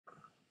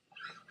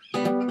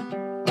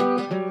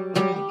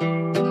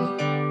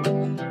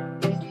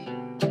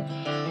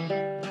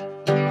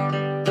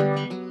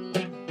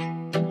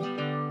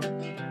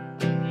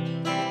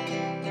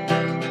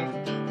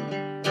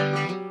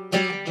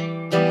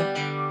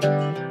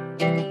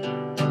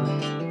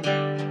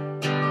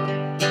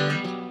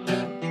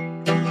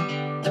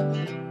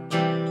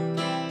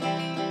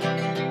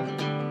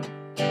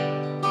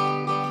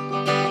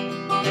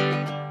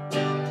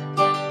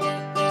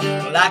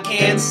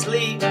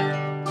sleep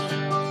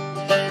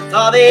with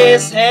all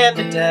these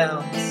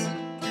hand-me-downs,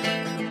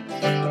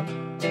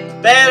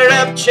 battered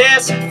up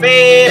chests and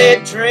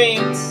faded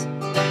dreams.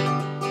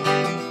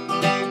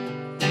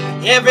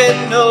 Every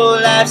new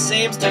life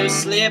seems to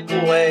slip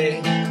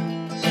away,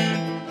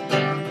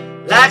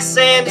 like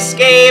sand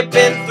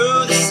escaping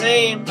through the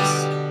seams.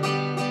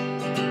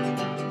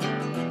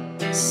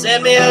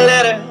 Send me a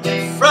letter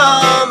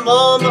from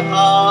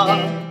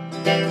Omaha,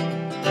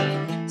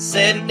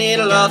 said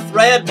needle or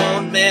thread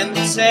won't mend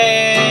the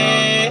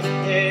tears,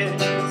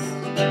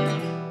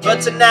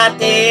 but tonight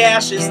the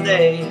ashes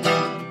they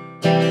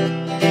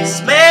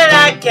smell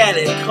like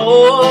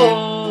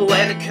calico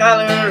and the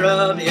color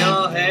of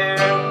your hair.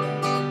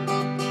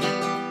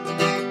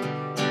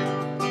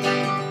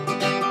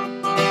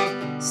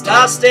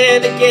 Stars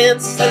stand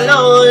against the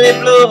lonely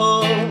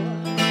blue,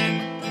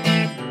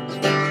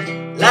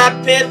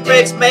 like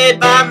pinpricks made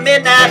by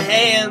midnight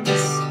hands.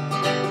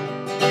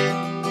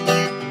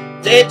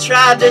 They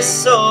tried to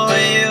sew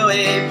you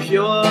a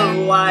pure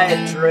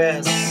white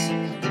dress,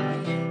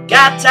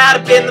 got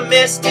tied up in the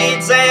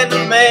misdeeds and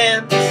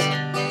demands.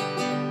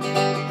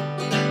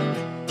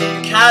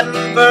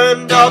 Cotton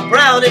burned all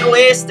brown and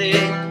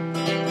wasted,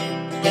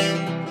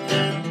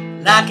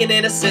 like an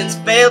innocence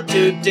failed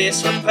to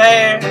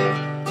disrepair.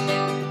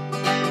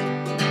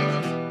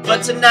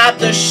 But tonight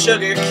the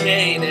sugar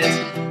cane, it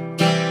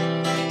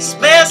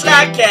smells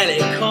like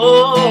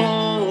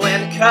calico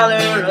and the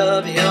color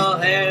of your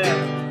hair.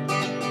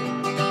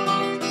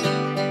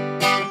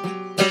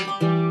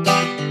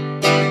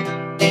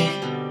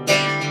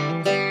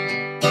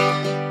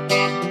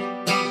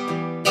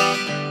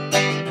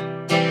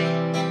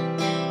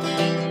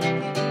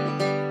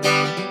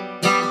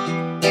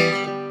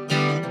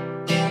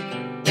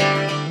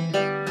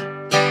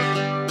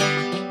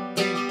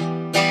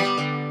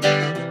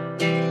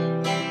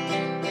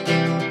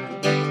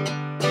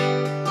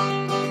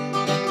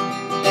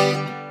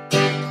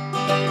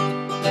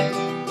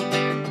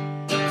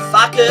 If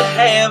I could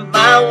have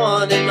my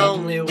one and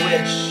only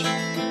wish,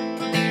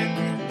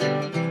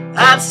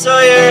 I'd sew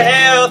your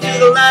hair through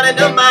the lining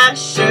of my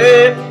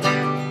shirt.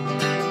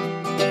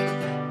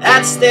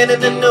 I'd stand in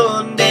the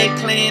noonday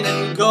clean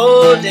and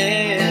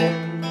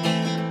golden,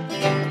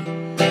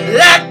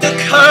 like the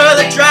color of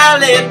the dry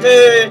land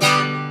dirt.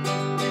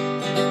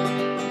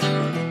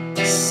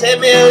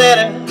 Send me a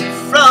letter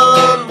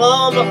from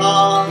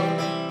Omaha,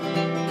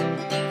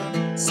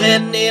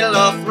 said needle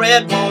or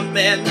thread won't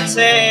mend the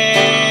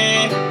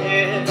tears,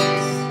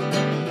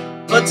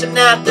 but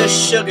tonight the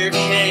sugar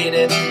cane,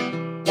 it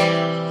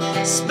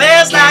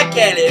smells like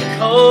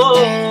calico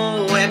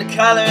and the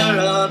color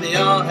of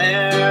your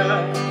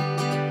hair.